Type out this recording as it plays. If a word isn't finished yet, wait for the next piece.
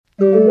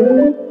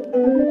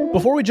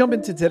Before we jump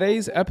into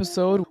today's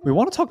episode, we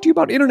want to talk to you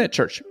about Internet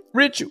Church.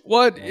 Rich,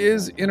 what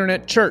is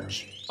Internet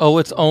Church? Oh,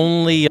 it's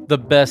only the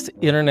best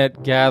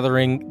internet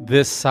gathering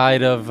this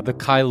side of the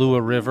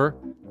Kailua River.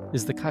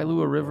 Is the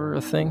Kailua River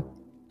a thing?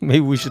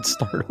 Maybe we should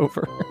start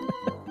over.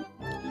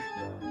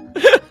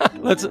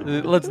 Let's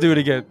do it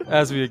again.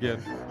 Ask me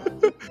again.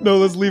 No,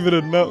 let's leave it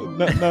in. Now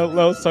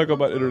let's talk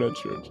about Internet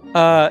Church.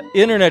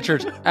 Internet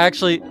Church.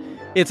 Actually,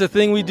 it's a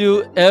thing we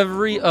do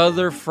every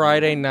other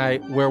Friday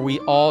night where we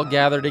all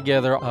gather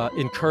together,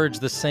 encourage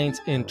the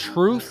saints in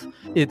truth.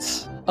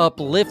 It's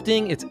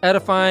uplifting. It's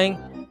edifying.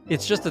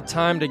 It's just a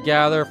time to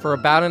gather for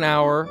about an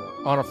hour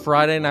on a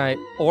Friday night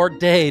or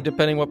day,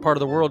 depending what part of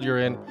the world you're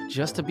in,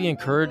 just to be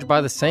encouraged by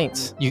the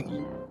saints.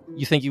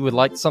 You think you would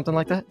like something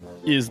like that?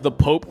 Is the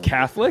Pope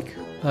Catholic?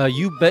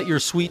 You bet your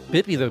sweet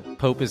bippy the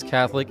Pope is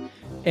Catholic.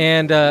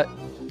 And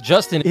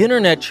Justin,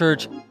 Internet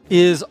Church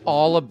is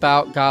all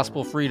about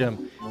gospel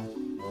freedom.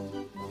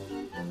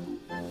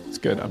 It's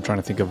good. I'm trying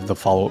to think of the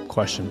follow-up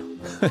question.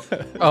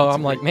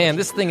 I'm like, man,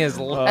 this thing is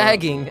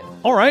lagging.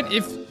 All right.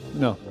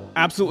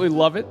 Absolutely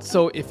love it.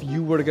 So if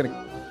you were to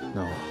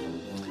No.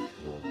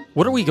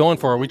 What are we going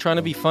for? Are we trying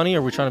to be funny or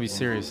are we trying to be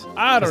serious?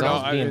 I don't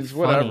know. It's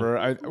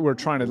whatever. We're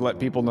trying to let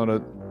people know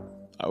to...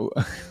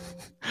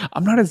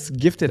 I'm not as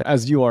gifted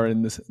as you are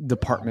in this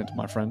department,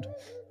 my friend.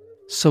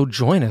 So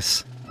join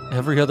us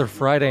every other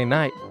Friday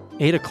night,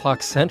 8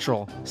 o'clock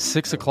Central,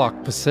 6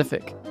 o'clock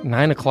Pacific,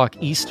 9 o'clock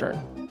Eastern.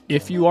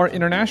 If you are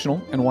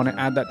international and want to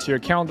add that to your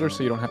calendar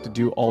so you don't have to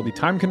do all the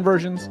time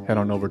conversions, head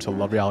on over to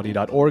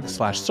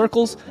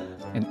lovereality.org/circles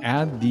and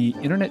add the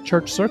Internet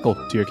Church Circle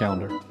to your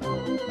calendar.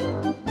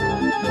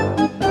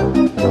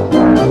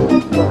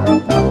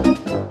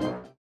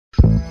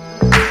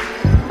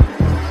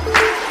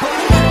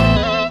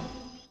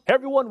 Hey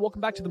everyone,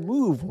 welcome back to The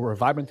Move, where we're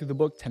vibing through the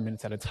book 10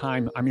 minutes at a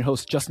time. I'm your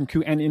host, Justin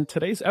Koo, and in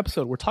today's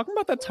episode, we're talking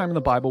about that time in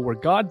the Bible where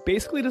God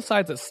basically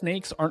decides that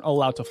snakes aren't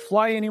allowed to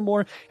fly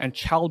anymore, and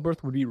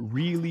childbirth would be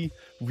really,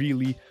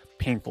 really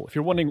painful. If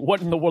you're wondering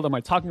what in the world am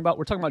I talking about,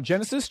 we're talking about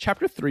Genesis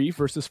chapter 3,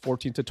 verses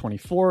 14 to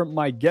 24.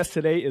 My guest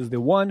today is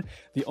the one,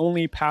 the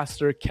only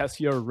Pastor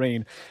Kessia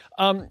Rain.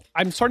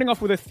 I'm starting off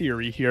with a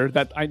theory here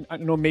that I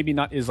know maybe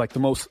not is like the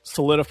most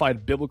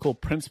solidified biblical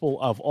principle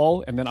of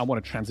all, and then I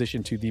want to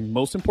transition to the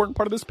most important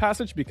part of this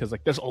passage because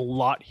like there's a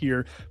lot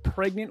here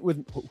pregnant,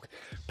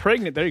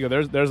 there you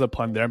go, there's a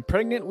pun there,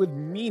 pregnant with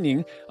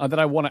meaning that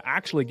I want to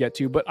actually get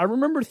to. But I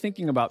remember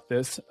thinking about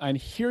this and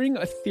hearing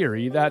a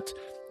theory that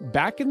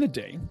back in the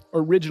day,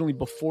 originally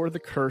before the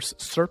curse,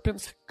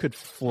 serpents could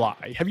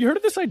fly. Have you heard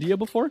of this idea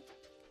before?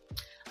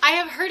 I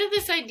have heard of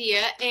this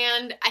idea,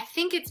 and I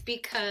think it's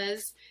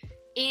because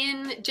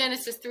in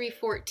Genesis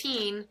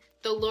 3:14,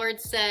 the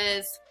Lord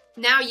says,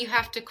 now you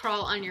have to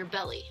crawl on your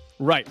belly.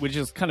 Right, which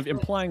is kind of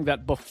implying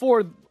that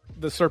before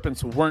the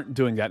serpents weren't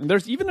doing that. And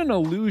there's even an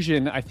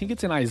allusion, I think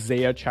it's in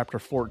Isaiah chapter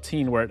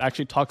 14, where it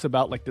actually talks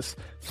about like this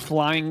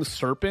flying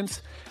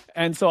serpent.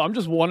 And so I'm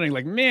just wondering,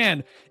 like,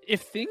 man,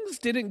 if things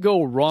didn't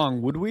go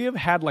wrong, would we have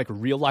had like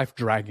real life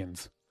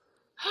dragons?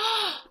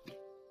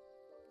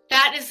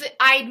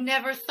 I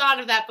never thought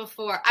of that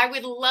before. I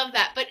would love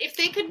that. But if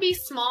they could be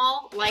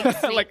small, like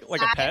snake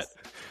like a pet?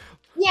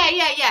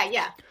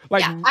 Yeah.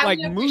 Like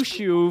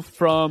Mushu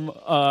from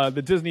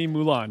the Disney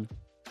Mulan.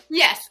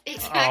 Yes,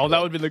 exactly. Oh,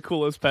 that would be the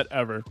coolest pet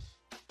ever.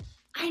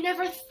 I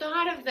never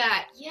thought of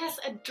that. Yes,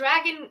 a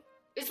dragon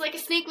is like a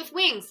snake with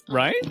wings.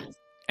 Right?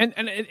 And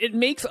it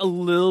makes a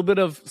little bit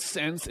of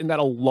sense in that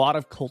a lot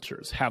of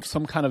cultures have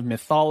some kind of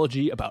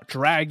mythology about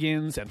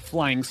dragons and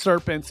flying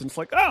serpents. And it's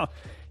like, oh,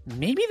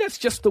 maybe that's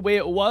just the way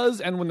it was.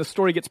 And when the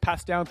story gets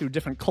passed down through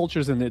different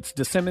cultures and it's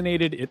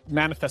disseminated, it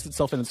manifests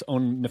itself in its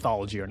own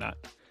mythology or not.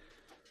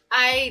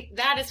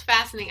 That is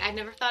fascinating. I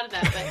never thought of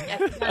that, but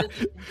yes, that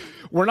is...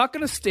 We're not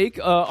going to stake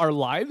our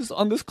lives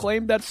on this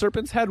claim that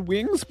serpents had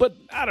wings, but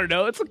I don't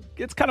know.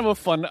 It's kind of a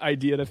fun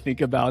idea to think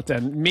about,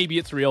 and maybe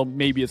it's real,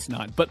 maybe it's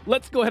not. But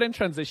let's go ahead and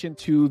transition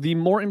to the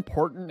more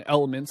important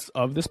elements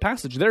of this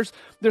passage. There's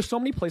so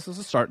many places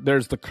to start.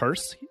 There's the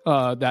curse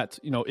that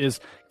is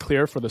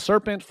clear for the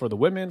serpent, for the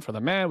women, for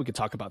the man. We could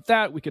talk about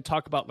that. We could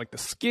talk about like the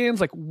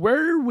skins. Like,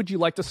 where would you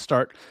like to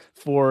start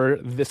for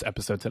this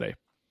episode today?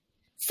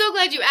 So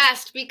glad you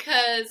asked,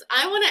 because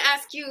I want to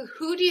ask you,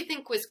 who do you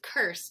think was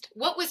cursed?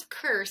 What was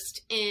cursed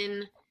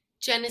in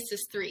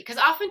Genesis 3? Because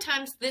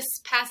oftentimes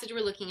this passage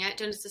we're looking at,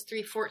 Genesis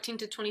 3, 14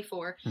 to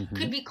 24,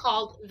 could be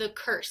called the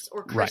curse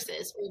or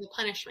curses or the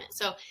punishment.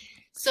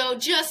 So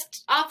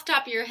just off the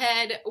top of your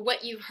head,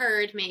 what you've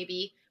heard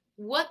maybe,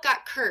 what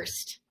got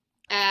cursed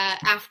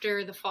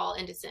after the fall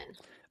into sin?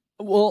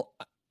 Well,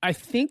 I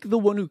think the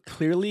one who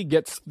clearly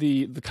gets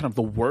the kind of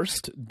the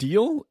worst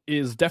deal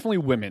is definitely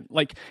women.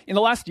 Like in the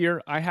last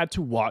year, I had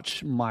to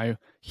watch my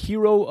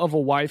hero of a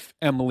wife,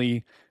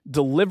 Emily,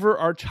 deliver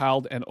our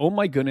child, and oh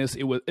my goodness,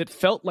 it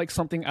felt like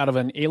something out of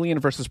an Alien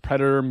versus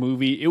Predator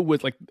movie. It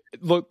was like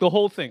the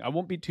whole thing. I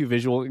won't be too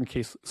visual in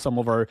case some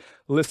of our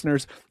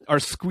listeners are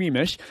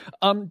squeamish.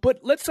 But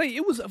let's say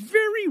it was a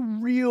very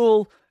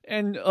real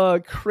and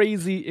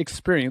crazy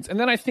experience. And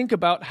then I think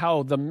about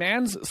how the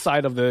man's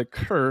side of the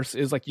curse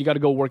is like, you got to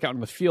go work out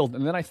in the field.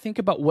 And then I think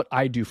about what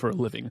I do for a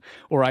living,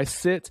 or I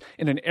sit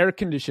in an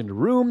air-conditioned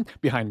room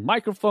behind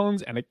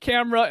microphones and a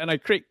camera, and I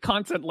create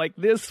content like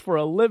this for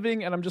a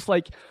living. And I'm just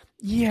like,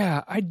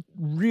 yeah, I'd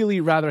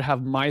really rather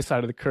have my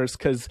side of the curse,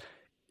 because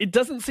it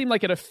doesn't seem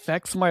like it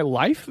affects my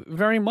life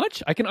very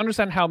much. I can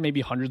understand how maybe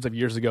hundreds of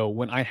years ago,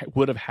 when I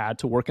would have had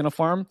to work in a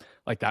farm,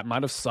 like that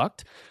might have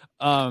sucked.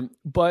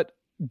 But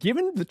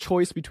given the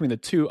choice between the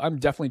two, I'm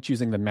definitely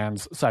choosing the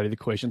man's side of the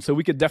equation. So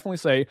we could definitely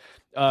say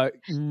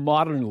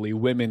modernly,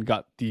 women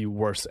got the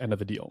worst end of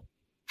the deal.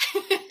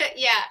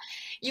 Yeah,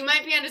 you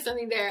might be onto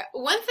something there.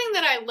 One thing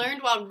that I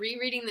learned while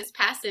rereading this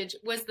passage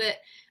was that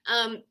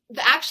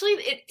actually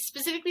it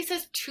specifically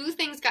says two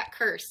things got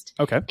cursed.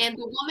 Okay. And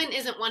the woman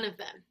isn't one of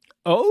them.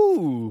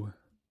 Oh.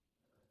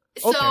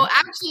 So Okay.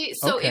 actually,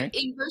 Okay.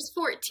 in verse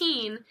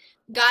 14,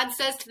 God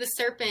says to the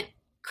serpent,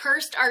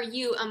 "Cursed are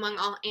you among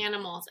all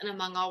animals and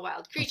among all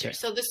wild creatures." Okay.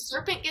 So the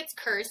serpent gets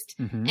cursed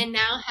Mhm. and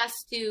now has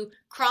to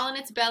crawl on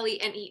its belly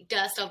and eat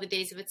dust all the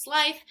days of its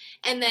life.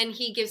 And then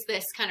he gives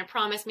this kind of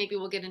promise. Maybe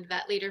we'll get into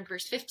that later in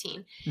verse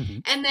 15.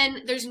 Mhm. And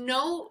then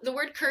the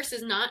word curse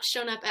is not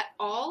shown up at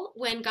all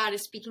when God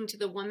is speaking to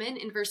the woman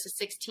in verses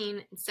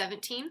 16 and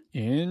 17.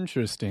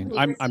 Interesting.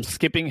 Yeah. I'm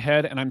skipping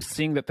ahead, and I'm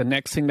seeing that the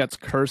next thing that's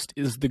cursed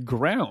is the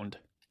ground.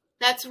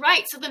 That's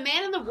right. So the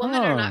man and the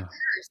woman are not Huh.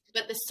 cursed,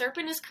 but the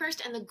serpent is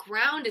cursed and the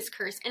ground is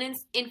cursed. And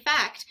in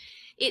fact,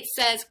 it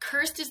says,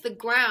 "Cursed is the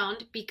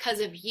ground because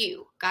of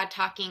you." God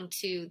talking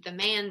to the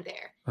man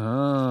there.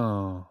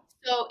 Oh.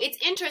 So it's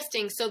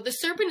interesting. So the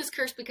serpent is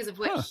cursed because of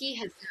what Huh. he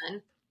has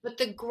done, but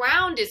the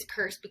ground is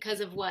cursed because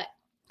of what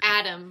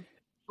Adam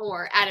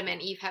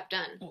and Eve have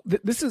done.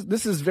 This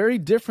is very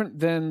different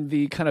than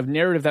the kind of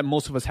narrative that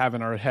most of us have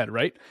in our head,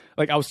 right?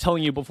 Like I was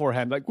telling you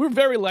beforehand, like we're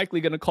very likely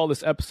going to call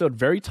this episode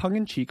very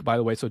tongue-in-cheek, by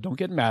the way, so don't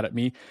get mad at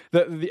me.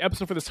 The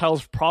episode for this title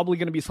is probably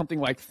going to be something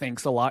like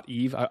 "Thanks a lot,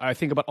 Eve." I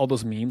think about all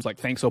those memes, like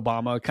 "Thanks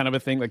Obama," kind of a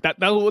thing. Like that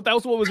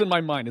was what was in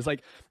my mind. It's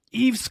like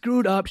Eve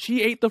screwed up,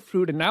 she ate the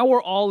fruit, and now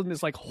we're all in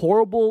this like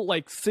horrible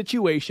like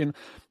situation.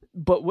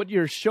 But what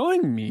you're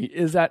showing me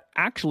is that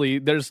actually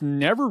there's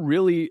never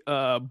really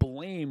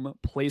blame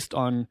placed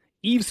on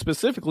Eve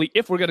specifically.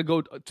 If we're going to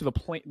go to the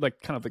point,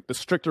 like kind of like the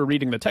stricter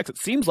reading of the text, it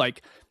seems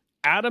like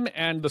Adam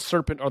and the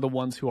serpent are the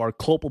ones who are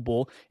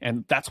culpable,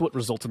 and that's what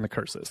results in the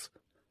curses.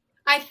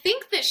 I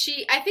think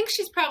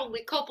she's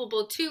probably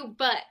culpable too,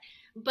 but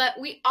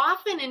we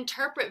often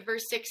interpret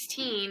verse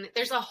 16.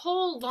 There's a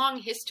whole long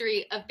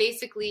history of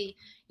basically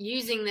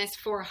using this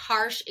for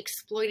harsh,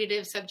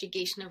 exploitative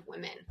subjugation of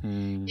women.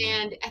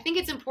 And I think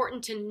it's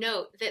important to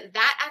note that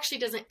actually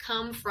doesn't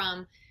come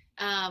from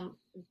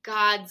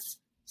God's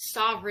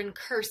sovereign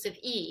curse of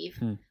Eve.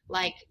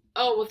 Like,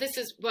 oh, well, this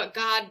is what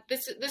God,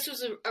 this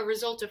was a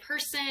result of her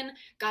sin.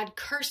 God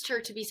cursed her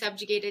to be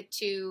subjugated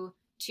to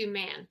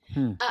man.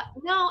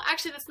 No,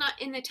 actually, that's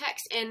not in the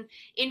text. And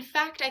in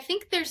fact, I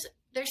think there's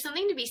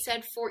something to be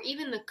said for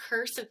even the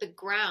curse of the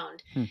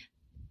ground.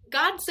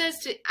 God says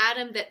to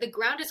Adam that the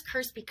ground is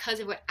cursed because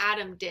of what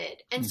Adam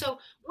did. And so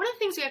one of the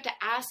things we have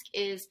to ask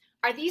is,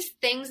 are these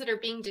things that are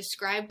being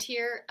described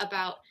here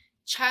about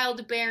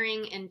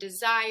childbearing and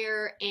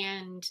desire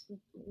and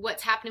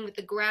what's happening with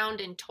the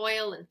ground and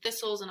toil and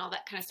thistles and all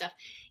that kind of stuff,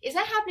 is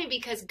that happening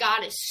because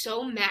God is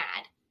so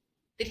mad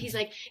that he's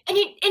like, and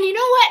you know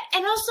what?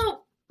 And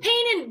also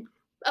pain and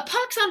a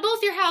pox on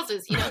both your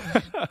houses, you know?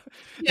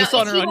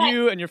 Dishonor on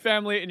you and your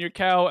family and your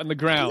cow and the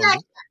ground.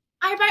 Exactly.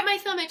 I bite my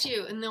thumb at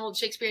you in the old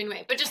Shakespearean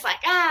way, but just like,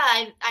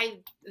 I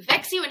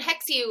vex you and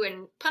hex you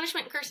and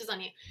punishment and curses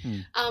on you.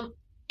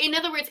 In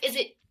other words, is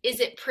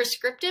it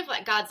prescriptive?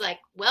 Like God's like,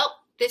 well,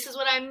 this is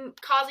what I'm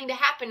causing to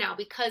happen now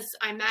because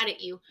I'm mad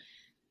at you.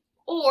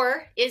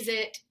 Or is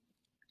it,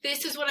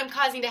 this is what I'm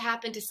causing to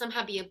happen to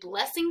somehow be a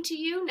blessing to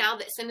you now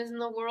that sin is in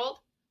the world?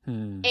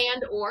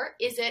 And or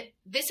is it,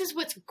 this is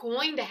what's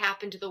going to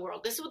happen to the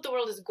world. This is what the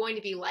world is going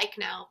to be like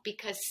now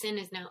because sin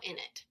is now in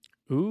it.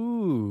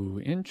 Ooh,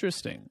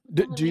 interesting.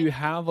 Do you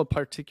have a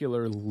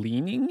particular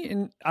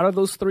leaning out of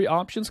those three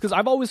options? Because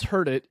I've always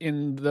heard it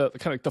in the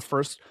kind of like the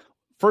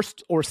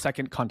first or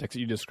second context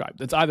that you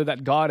described. It's either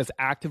that God is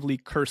actively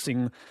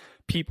cursing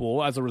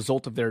people as a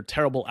result of their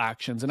terrible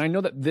actions. And I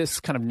know that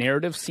this kind of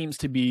narrative seems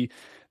to be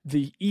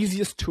the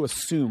easiest to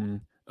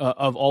assume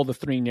of all the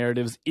three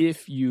narratives,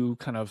 if you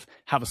kind of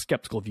have a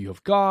skeptical view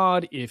of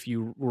God, if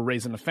you were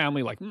raised in a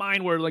family like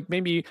mine, where like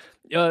maybe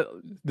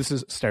this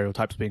is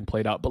stereotypes being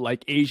played out, but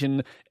like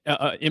Asian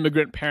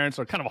immigrant parents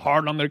are kind of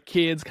hard on their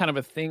kids, kind of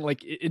a thing.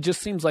 Like it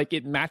just seems like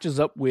it matches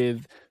up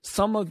with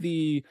some of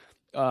the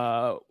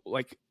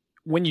like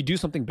when you do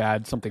something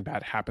bad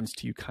happens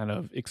to you kind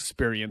of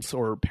experience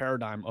or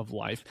paradigm of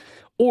life.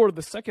 Or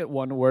the second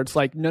one where it's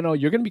like, no,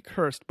 you're going to be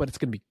cursed, but it's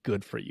going to be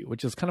good for you,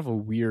 which is kind of a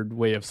weird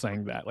way of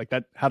saying that. Like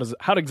that, how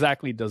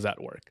exactly does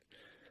that work?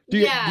 Do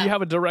you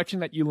have a direction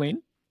that you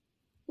lean?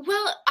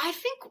 Well, I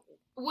think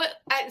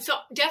so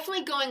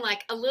definitely going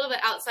like a little bit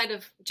outside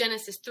of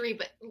Genesis 3,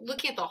 but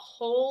looking at the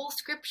whole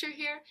scripture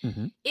here,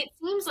 it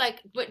seems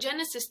like what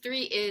Genesis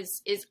 3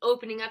 is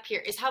opening up here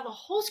is how the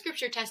whole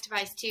scripture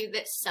testifies to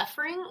that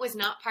suffering was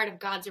not part of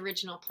God's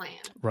original plan.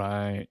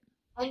 Right.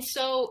 And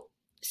so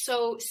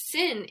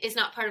sin is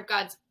not part of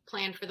God's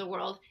plan for the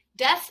world.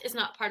 Death is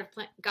not part of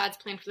God's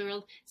plan for the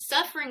world.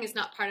 Suffering is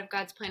not part of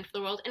God's plan for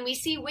the world. And we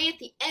see way at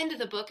the end of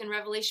the book in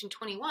Revelation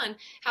 21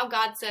 how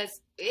God says,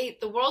 hey,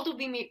 the world will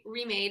be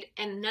remade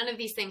and none of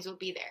these things will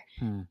be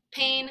there.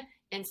 Pain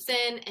and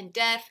sin and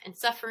death and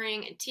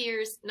suffering and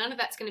tears, none of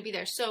that's going to be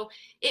there. So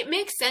it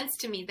makes sense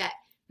to me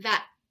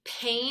that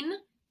pain,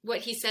 what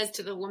he says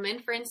to the woman,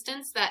 for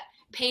instance, that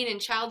pain in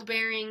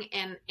childbearing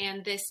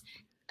and this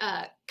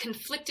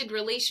conflicted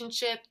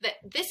relationship, that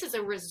this is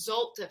a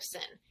result of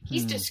sin.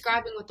 He's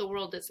describing what the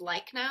world is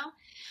like now.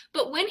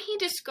 But when he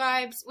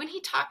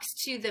talks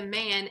to the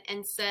man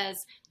and says,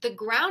 the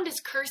ground is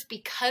cursed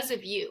because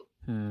of you,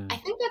 I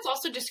think that's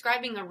also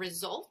describing a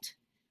result.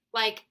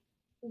 Like,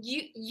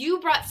 you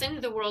brought sin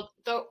to the world.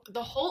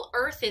 The whole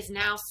earth is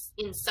now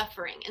in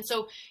suffering. And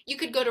so you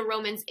could go to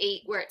Romans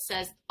 8 where it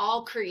says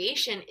all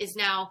creation is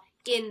now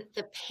in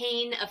the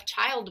pain of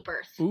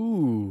childbirth.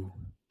 Ooh.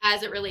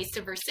 As it relates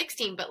to verse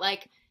 16, but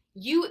like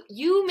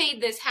you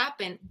made this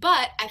happen,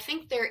 but I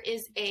think there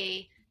is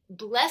a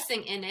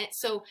blessing in it.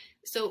 So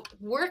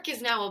work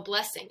is now a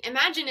blessing.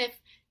 Imagine if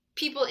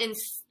people in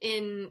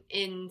sin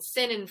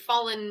and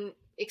fallen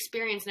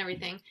experience and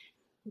everything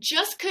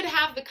just could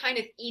have the kind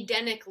of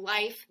Edenic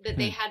life that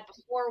they had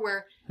before,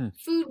 where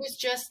food was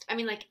just, I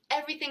mean, like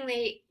everything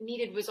they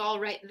needed was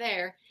all right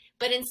there.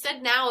 But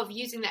instead now of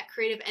using that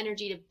creative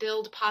energy to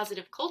build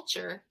positive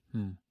culture,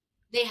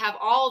 they have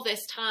all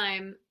this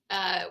time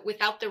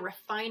without the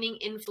refining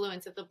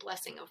influence of the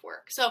blessing of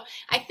work. So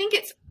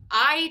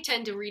I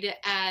tend to read it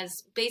as,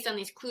 based on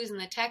these clues in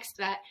the text,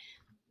 that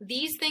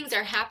these things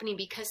are happening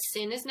because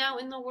sin is now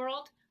in the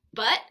world,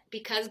 but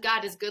because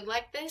God is good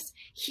like this,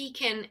 he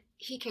can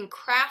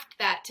craft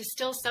that to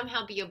still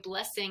somehow be a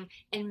blessing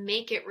and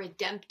make it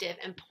redemptive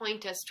and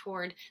point us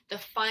toward the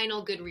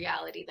final good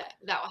reality that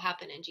will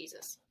happen in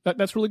Jesus.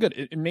 That's really good.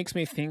 It makes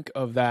me think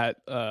of that,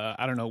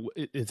 I don't know,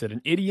 is it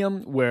an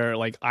idiom where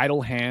like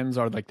idle hands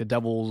are like the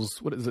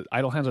devil's, what is it?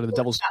 Idle hands are the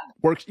devil's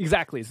work.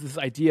 Exactly. It's this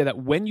idea that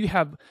when you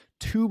have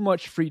too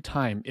much free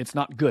time, it's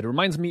not good. It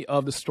reminds me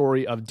of the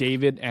story of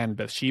David and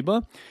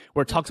Bathsheba,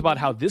 where it talks about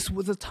how this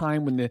was a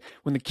time when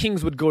the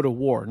kings would go to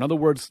war. In other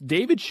words,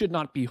 David should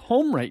not be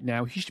home right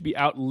now. He should be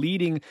out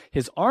leading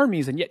his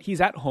armies, and yet he's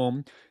at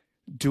home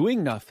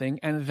doing nothing.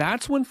 And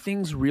that's when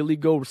things really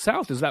go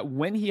south, is that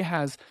when he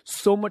has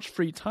so much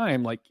free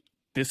time, like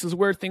this is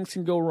where things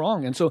can go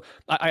wrong. And so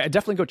I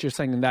definitely get what you're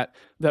saying, that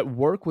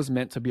work was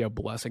meant to be a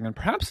blessing. And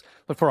perhaps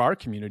for our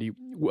community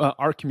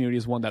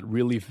is one that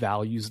really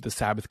values the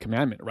Sabbath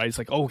commandment, right? It's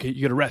like, oh, okay,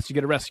 you get a rest, you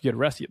get a rest, you get a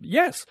rest.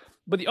 Yes.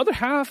 But the other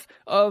half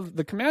of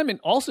the commandment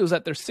also is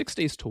that there's 6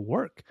 days to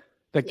work.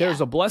 Like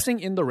there's a blessing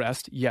in the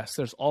rest. Yes,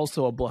 there's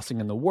also a blessing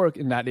in the work,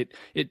 in that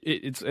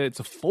it's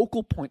a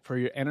focal point for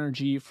your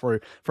energy, for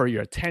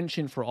your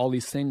attention, for all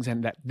these things,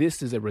 and that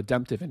this is a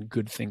redemptive and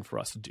good thing for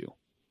us to do.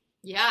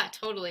 Yeah,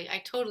 totally. I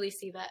totally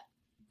see that.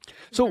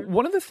 So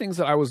one of the things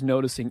that I was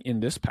noticing in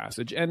this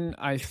passage, and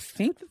I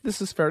think that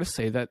this is fair to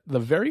say, that the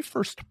very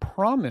first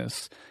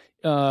promise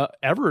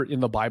ever in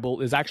the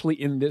Bible is actually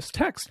in this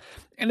text.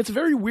 And it's a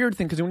very weird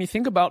thing, because when you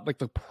think about like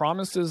the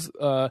promises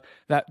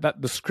that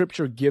the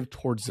scripture give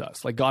towards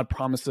us, like God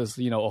promises,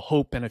 a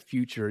hope and a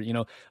future,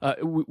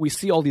 we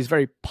see all these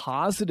very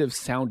positive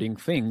sounding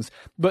things.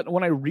 But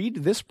when I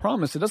read this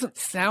promise, it doesn't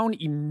sound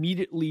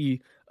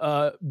immediately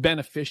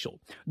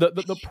beneficial.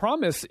 The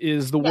promise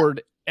is the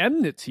word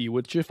enmity,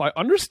 which, if I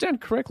understand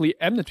correctly,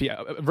 enmity,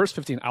 verse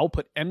 15, I'll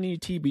put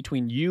enmity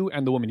between you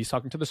and the woman. He's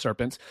talking to the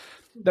serpents.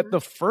 That the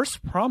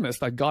first promise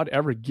that God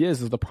ever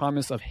gives is the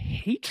promise of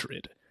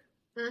hatred.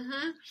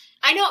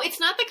 I know, it's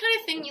not the kind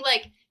of thing you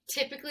like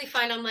typically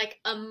find on like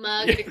a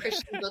mug at a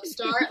Christian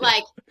bookstore,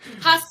 like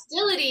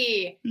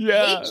hostility.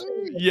 Yeah.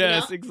 Hatred,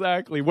 yes,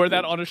 exactly. Wear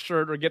that on a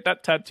shirt or get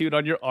that tattooed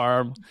on your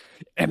arm.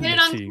 Enmity. Get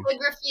it on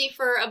calligraphy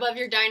for above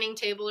your dining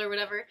table or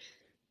whatever.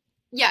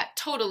 Yeah,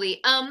 totally.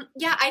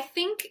 I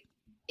think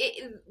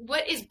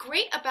what is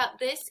great about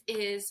this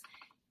is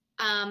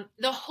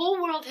the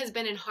whole world has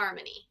been in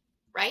harmony,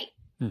 right?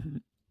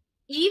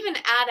 Even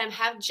Adam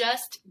have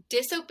just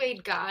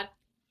disobeyed God,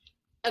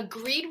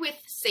 agreed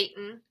with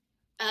Satan,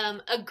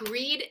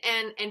 agreed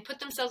and put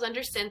themselves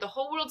under sin. The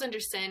whole world's under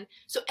sin.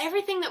 So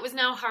everything that was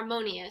now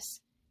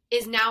harmonious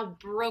is now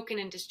broken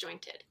and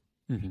disjointed.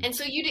 And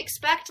so you'd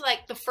expect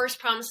like the first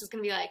promise is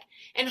going to be like,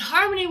 and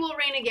harmony will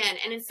reign again.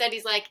 And instead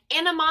he's like,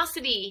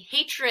 animosity,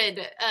 hatred,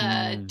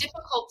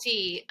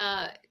 difficulty,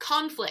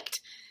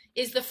 conflict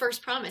is the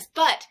first promise.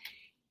 But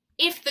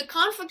if the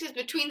conflict is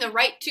between the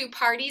right two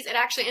parties, it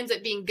actually ends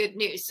up being good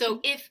news.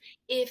 So if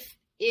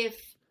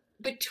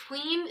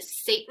between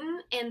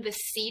Satan and the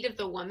seed of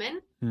the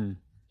woman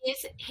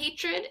is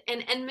hatred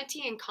and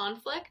enmity and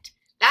conflict,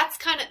 that's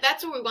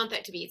where we want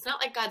that to be. It's not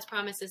like God's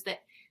promise is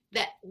that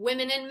that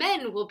women and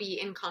men will be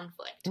in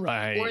conflict,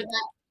 Right. or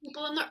that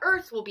people on the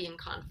earth will be in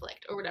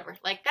conflict, or whatever.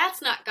 Like,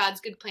 that's not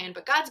God's good plan.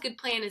 But God's good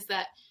plan is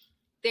that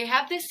they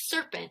have this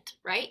serpent,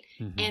 right?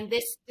 Mhm. And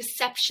this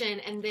deception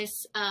and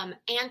this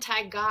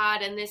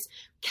anti-God and this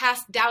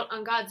cast doubt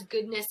on God's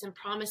goodness and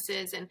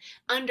promises and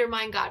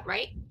undermine God,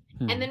 right?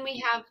 Mhm. And then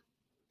we have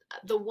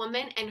the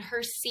woman and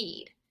her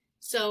seed.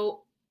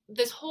 So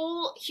this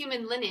whole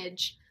human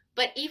lineage,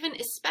 but even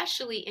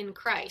especially in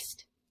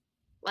Christ,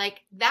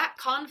 like that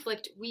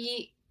conflict,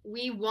 we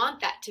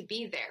want that to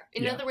be there.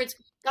 In Yeah. other words,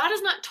 God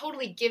is not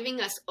totally giving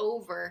us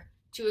over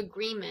to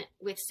agreement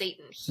with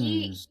Satan.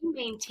 He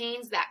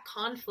maintains that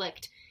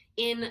conflict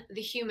in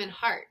the human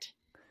heart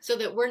so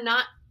that we're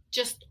not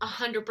just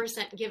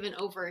 100% given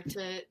over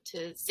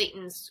to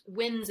Satan's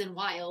whims and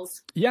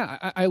wiles.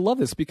 Yeah, I love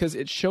this because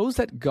it shows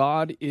that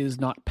God is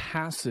not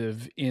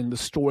passive in the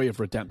story of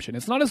redemption.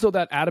 It's not as though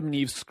that Adam and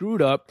Eve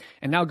screwed up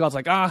and now God's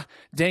like,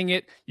 dang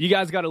it, you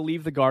guys got to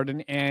leave the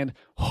garden and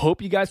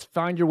hope you guys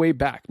find your way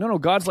back. No,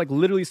 God's like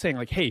literally saying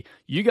like, hey,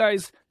 you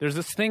guys, there's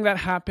this thing that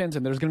happens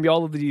and there's going to be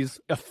all of these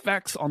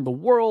effects on the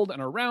world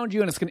and around you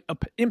and it's going to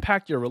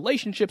impact your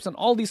relationships and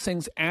all these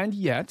things. And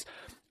yet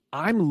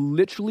I'm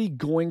literally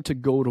going to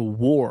go to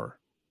war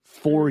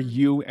for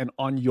you and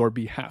on your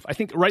behalf. I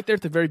think right there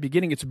at the very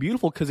beginning, it's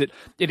beautiful because it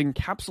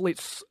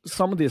encapsulates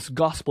some of this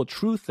gospel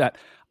truth that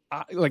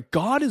like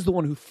God is the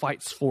one who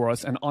fights for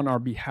us and on our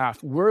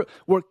behalf. We're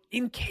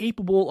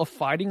incapable of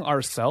fighting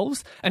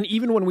ourselves. And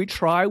even when we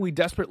try, we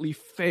desperately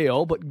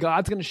fail, but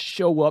God's going to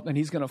show up and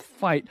he's going to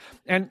fight.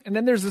 And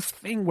then there's this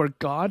thing where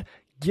God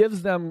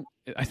gives them,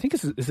 I think,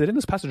 is it in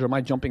this passage or am I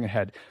jumping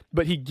ahead?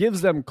 But he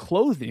gives them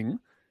clothing.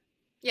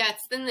 Yeah,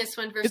 it's in this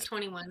one, verse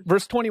 21.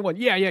 Verse 21.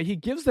 Yeah. He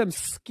gives them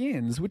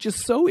skins, which is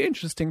so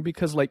interesting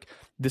because, like,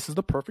 this is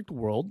the perfect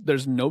world.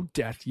 There's no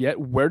death yet.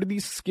 Where do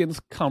these skins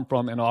come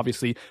from? And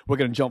obviously, we're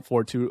going to jump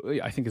forward to,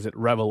 I think, is it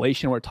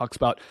Revelation, where it talks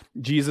about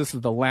Jesus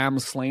is the lamb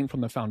slain from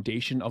the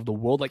foundation of the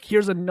world. Like,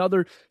 here's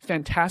another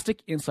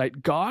fantastic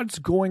insight. God's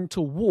going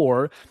to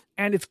war,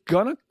 and it's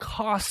going to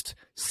cost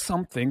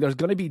something. There's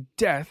going to be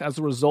death as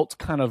a result to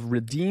kind of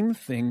redeem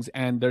things.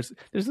 And there's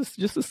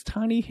this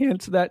tiny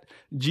hint that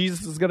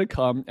Jesus is going to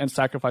come and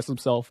sacrifice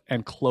himself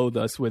and clothe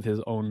us with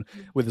his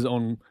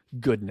own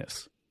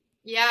goodness.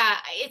 Yeah,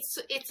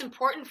 it's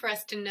important for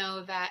us to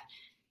know that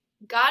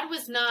God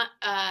was not,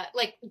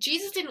 like,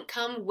 Jesus didn't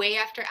come way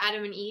after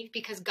Adam and Eve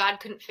because God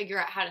couldn't figure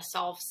out how to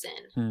solve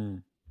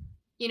sin.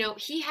 You know,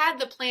 he had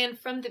the plan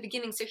from the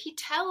beginning. So he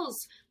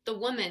tells the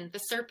woman, the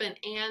serpent,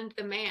 and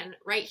the man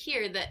right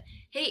here that,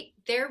 hey,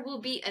 there will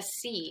be a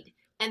seed.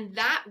 And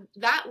that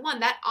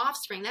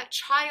offspring, that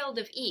child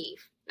of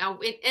Eve. Now,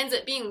 it ends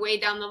up being way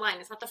down the line.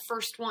 It's not the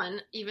first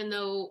one, even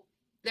though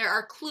there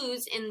are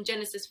clues in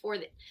Genesis 4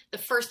 that the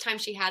first time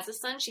she has a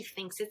son, she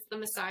thinks it's the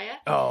Messiah.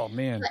 Oh,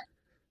 man.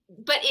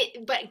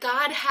 But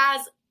God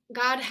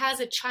has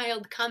a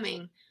child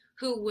coming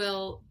who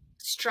will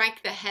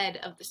strike the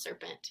head of the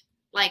serpent.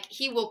 Like,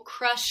 he will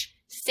crush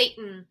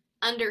Satan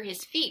under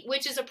his feet,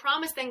 which is a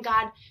promise then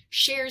God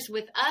shares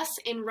with us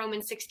in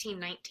Romans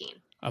 16:19.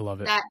 I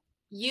love it. That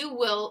you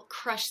will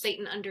crush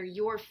Satan under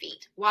your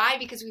feet. Why?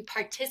 Because we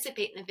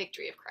participate in the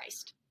victory of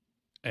Christ.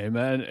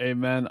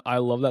 Amen. I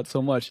love that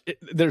so much.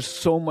 There's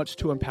so much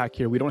to unpack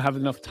here. We don't have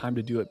enough time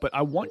to do it, but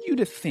I want you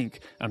to think,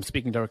 and I'm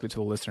speaking directly to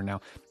the listener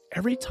now,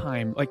 every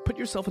time, like, put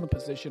yourself in the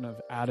position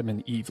of Adam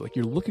and Eve. Like,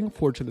 you're looking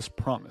forward to this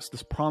promise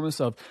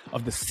of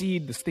the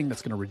seed, this thing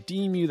that's going to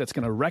redeem you, that's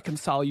going to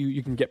reconcile you.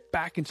 You can get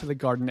back into the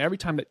garden. Every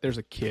time that there's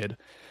a kid,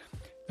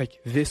 like,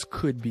 this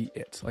could be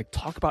it. Like,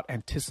 talk about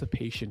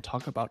anticipation,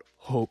 talk about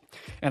hope.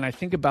 And I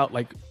think about,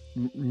 like,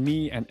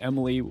 me and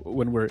Emily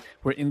when we're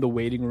in the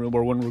waiting room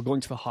or when we're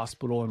going to the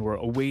hospital and we're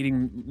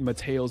awaiting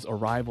Mateo's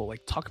arrival.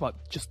 Like, talk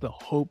about just the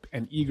hope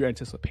and eager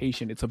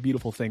anticipation. It's a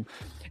beautiful thing.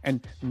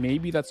 And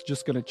maybe that's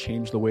just going to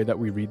change the way that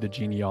we read the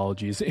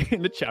genealogies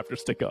in the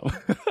chapters to come.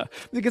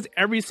 Because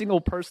every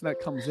single person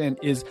that comes in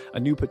is a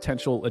new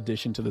potential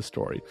addition to the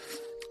story.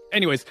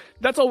 Anyways,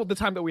 that's all the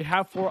time that we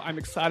have for. I'm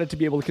excited to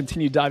be able to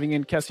continue diving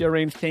in. Kessia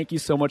Rain, thank you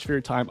so much for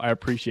your time. I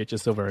appreciate you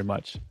so very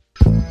much.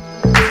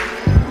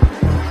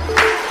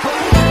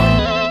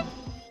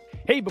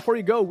 Hey, before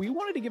you go, we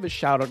wanted to give a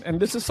shout out, and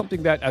this is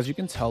something that, as you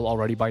can tell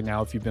already by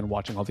now, if you've been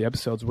watching all the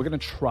episodes, we're going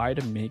to try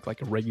to make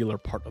like a regular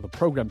part of the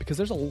program because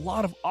there's a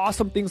lot of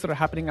awesome things that are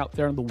happening out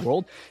there in the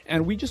world,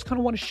 and we just kind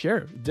of want to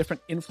share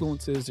different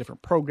influences,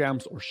 different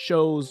programs or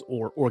shows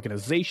or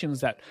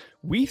organizations that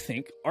we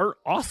think are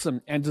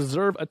awesome and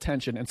deserve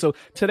attention. And so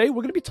today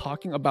we're going to be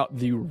talking about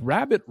the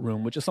Rabbit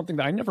Room, which is something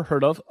that I never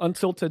heard of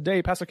until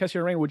today. Pastor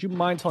Kessia Rain, would you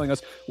mind telling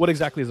us what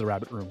exactly is the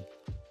Rabbit Room?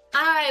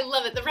 I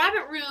love it. The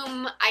Rabbit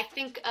Room, I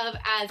think of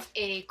as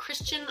a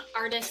Christian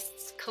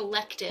artists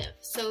collective.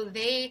 So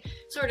they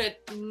sort of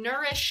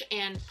nourish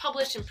and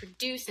publish and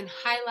produce and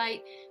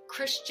highlight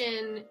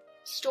Christian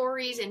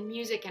stories and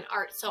music and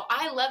art. So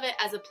I love it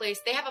as a place.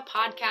 They have a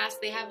podcast.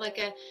 They have like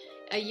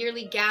a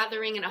yearly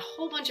gathering and a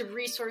whole bunch of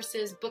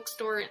resources,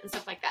 bookstore and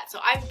stuff like that. So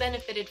I've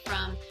benefited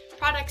from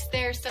products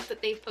there, stuff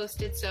that they've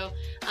posted. So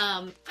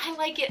I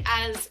like it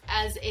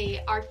as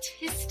a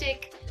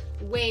artistic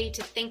way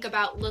to think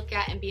about, look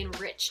at, and be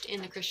enriched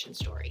in the Christian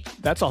story.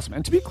 That's awesome.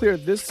 And to be clear,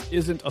 this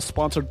isn't a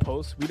sponsored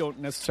post. We don't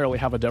necessarily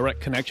have a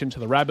direct connection to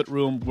the Rabbit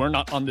Room. We're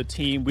not on the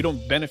team. We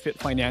don't benefit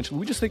financially.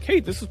 We just think,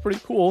 hey, this is pretty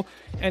cool.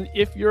 And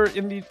if you're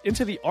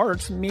into the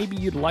arts, maybe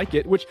you'd like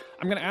it, which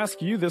I'm going to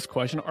ask you this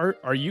question.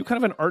 Are you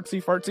kind of an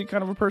artsy fartsy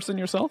kind of a person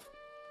yourself?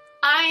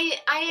 I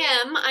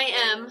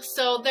am.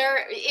 So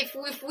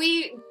if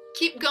we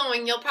keep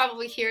going, you'll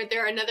probably hear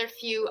there are another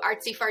few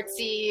artsy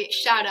fartsy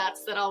shout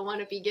outs that I'll want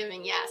to be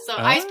giving. Yeah. So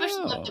I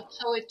especially love the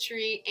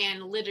poetry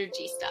and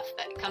liturgy stuff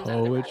that comes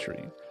out of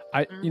poetry.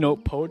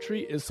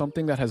 Poetry is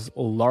something that has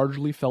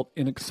largely felt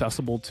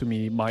inaccessible to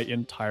me my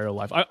entire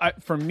life.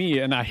 For me,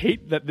 and I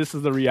hate that this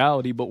is the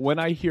reality, but when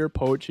I hear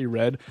poetry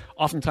read,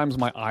 oftentimes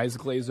my eyes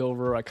glaze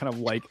over. I kind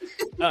of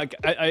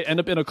I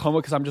end up in a coma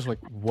because I'm just like,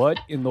 what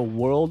in the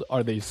world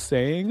are they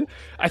saying?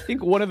 I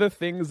think one of the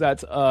things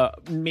that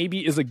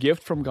maybe is a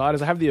gift from God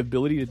is I have the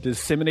ability to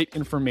disseminate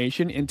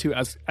information into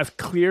as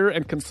clear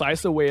and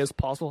concise a way as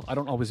possible. I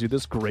don't always do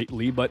this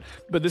greatly, but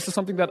this is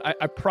something that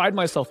I pride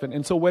myself in.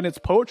 And so when it's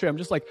poetry, I'm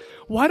just like,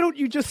 why don't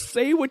you just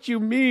say what you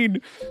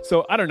mean?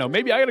 So I don't know.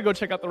 Maybe I got to go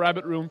check out the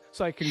Rabbit Room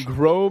so I can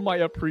grow my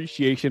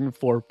appreciation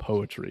for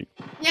poetry.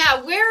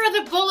 Yeah, where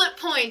are the bullet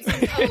points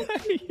in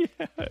poetry?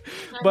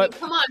 But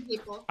come on,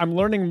 people. I'm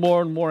learning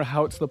more and more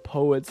how it's the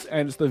poets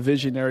and it's the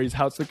visionaries,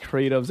 how it's the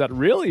creatives that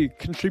really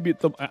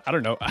contribute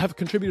have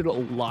contributed a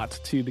lot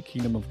to the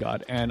kingdom of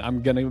God. And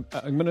I'm gonna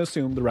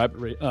assume the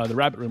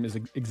Rabbit Room is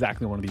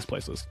exactly one of these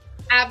places.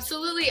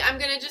 Absolutely. I'm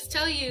going to just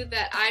tell you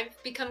that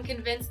I've become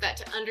convinced that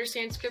to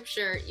understand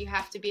scripture, you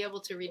have to be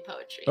able to read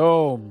poetry.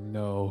 Oh,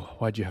 no.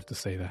 Why'd you have to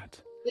say that?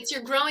 It's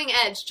your growing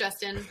edge,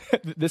 Justin.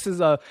 This is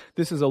a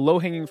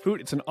low-hanging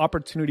fruit. It's an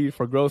opportunity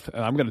for growth,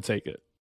 and I'm going to take it.